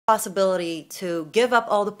possibility to give up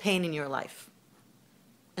all the pain in your life.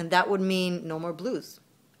 And that would mean no more blues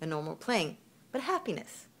and no more playing, but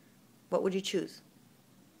happiness. What would you choose?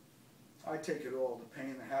 I take it all, the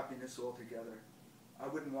pain, the happiness all together. I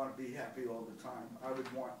wouldn't want to be happy all the time. I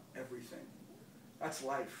would want everything. That's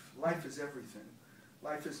life. Life is everything.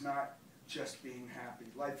 Life is not just being happy.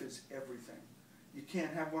 Life is everything. You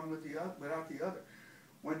can't have one without the other.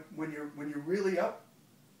 When you're really up,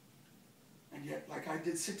 and yet, like I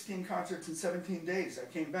did 16 concerts in 17 days. I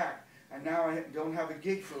came back, and now I don't have a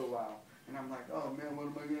gig for a while. And I'm like, oh man, what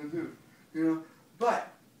am I going to do? You know,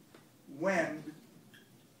 but when,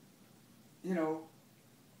 you know,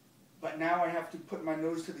 but now I have to put my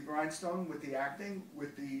nose to the grindstone with the acting,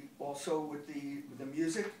 also with the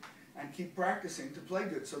music, and keep practicing to play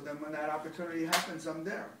good. So then when that opportunity happens, I'm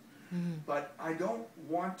there. Mm-hmm. But I don't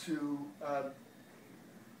want to,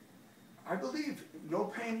 I believe no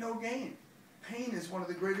pain, no gain. Pain is one of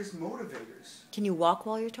the greatest motivators. Can you walk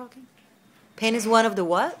while you're talking? Pain is one of the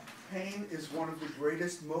what? Pain is one of the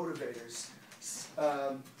greatest motivators.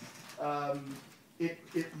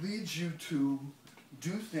 It leads you to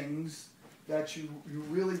do things that you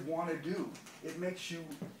really want to do. It makes you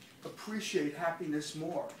appreciate happiness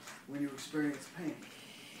more when you experience pain.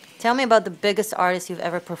 Tell me about the biggest artist you've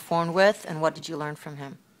ever performed with, and what did you learn from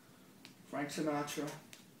him? Frank Sinatra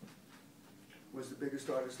was the biggest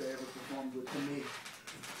artist I ever performed with to me.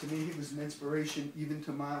 To me, he was an inspiration even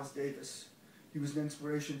to Miles Davis. He was an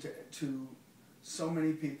inspiration to so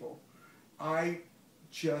many people.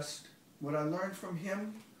 What I learned from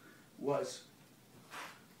him was,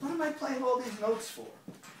 what am I playing all these notes for?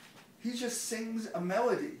 He just sings a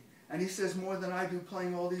melody, and he says more than I do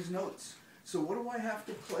playing all these notes. So what do I have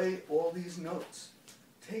to play all these notes?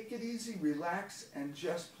 Take it easy, relax, and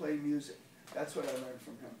just play music. That's what I learned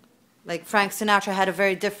from him. Like Frank Sinatra had a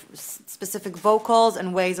very specific vocals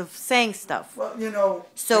and ways of saying stuff. Well, you know...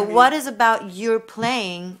 So what is about your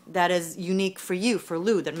playing that is unique for you, for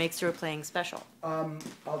Lew, that makes your playing special?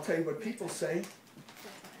 I'll tell you what people say.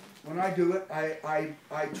 When I do it,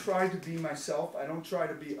 I try to be myself. I don't try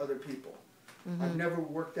to be other people. Mm-hmm. I've never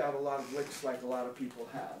worked out a lot of licks like a lot of people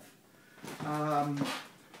have.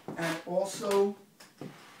 And also,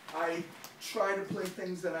 I try to play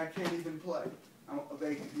things that I can't even play.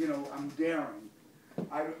 I'm daring.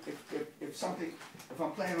 If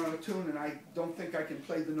I'm playing on a tune and I don't think I can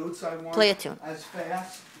play the notes I want, play a tune as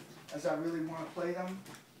fast as I really want to play them,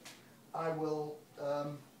 I will.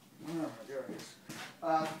 There it is.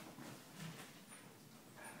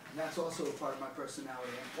 That's also a part of my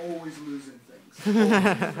personality. I'm always losing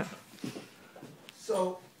things.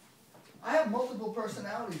 So I have multiple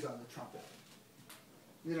personalities on the trumpet.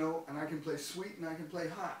 You know, and I can play sweet and I can play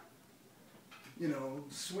hot. You know,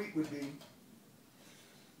 sweet would be...